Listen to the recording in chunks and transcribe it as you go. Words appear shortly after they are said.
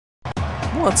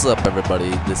What's up, everybody?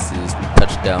 This is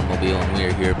Touchdown Mobile, and we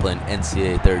are here playing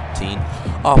NCAA 13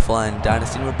 offline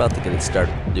Dynasty. We're about to get it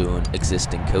started doing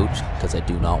existing coach because I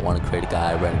do not want to create a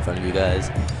guy right in front of you guys.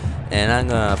 And I'm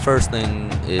gonna first thing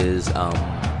is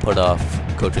put off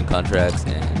coaching contracts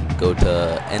and go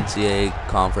to NCAA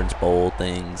conference bowl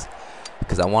things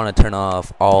because I want to turn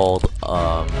off all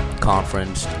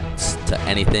conference to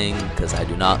anything because I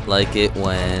do not like it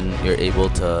when you're able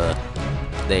to.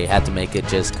 They have to make it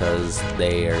just because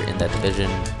they are in that division.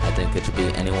 I think it should be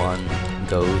anyone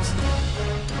goes.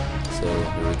 So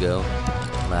here we go.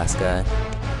 Last guy.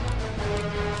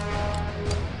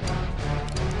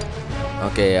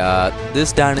 Okay,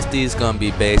 this dynasty is going to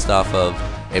be based off of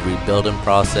a rebuilding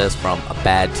process from a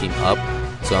bad team up.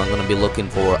 So I'm going to be looking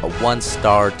for a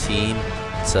one-star team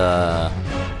to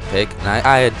pick. And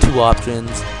I had two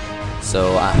options.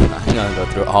 So I'm going to go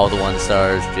through all the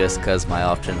one-stars just because my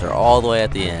options are all the way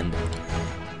at the end.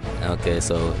 Okay,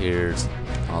 so here's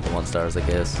all the one-stars, I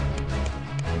guess.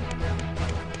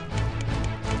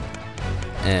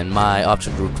 And my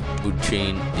options would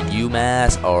change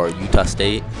Umass or Utah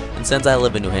State. And since I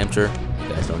live in New Hampshire, you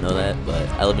guys don't know that, but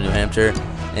I live in New Hampshire,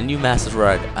 and Umass is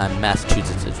right,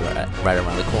 Massachusetts is right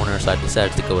around the corner, so I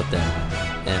decided to go with them.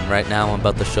 And right now I'm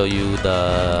about to show you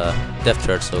the depth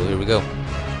chart, so here we go.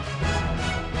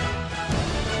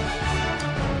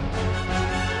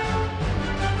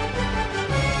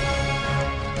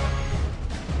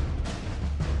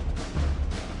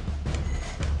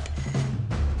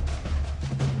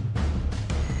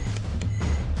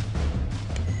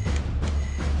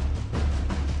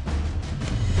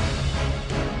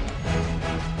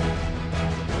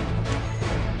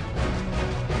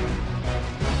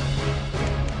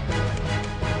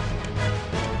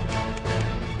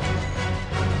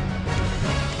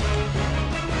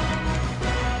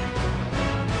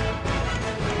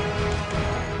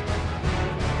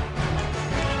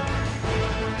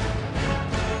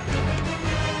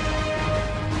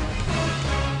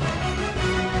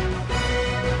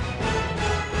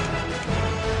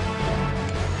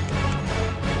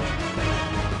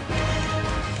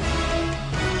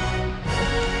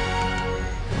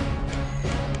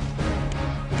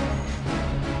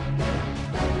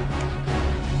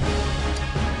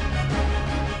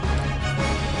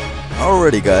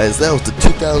 Alrighty guys, that was the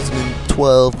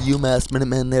 2012 Umass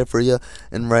Minuteman there for you,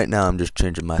 and right now I'm just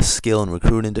changing my skill and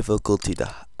recruiting difficulty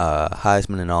to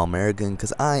Heisman and All-American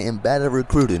because I am bad at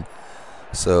recruiting.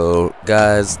 So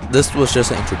guys, this was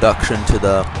just an introduction to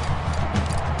the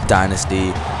Dynasty.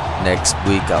 Next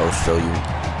week I will show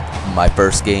you my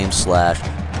first game /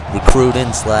 recruiting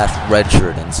 /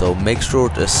 redshirting, so make sure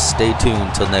to stay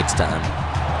tuned till next time.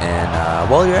 And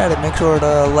while you're at it, make sure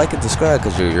to like and subscribe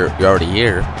because you're already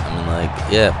here. I mean,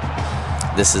 like,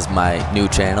 yeah, this is my new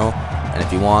channel, and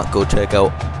if you want, go check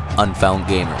out Unfound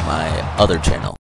Gamer, my other channel.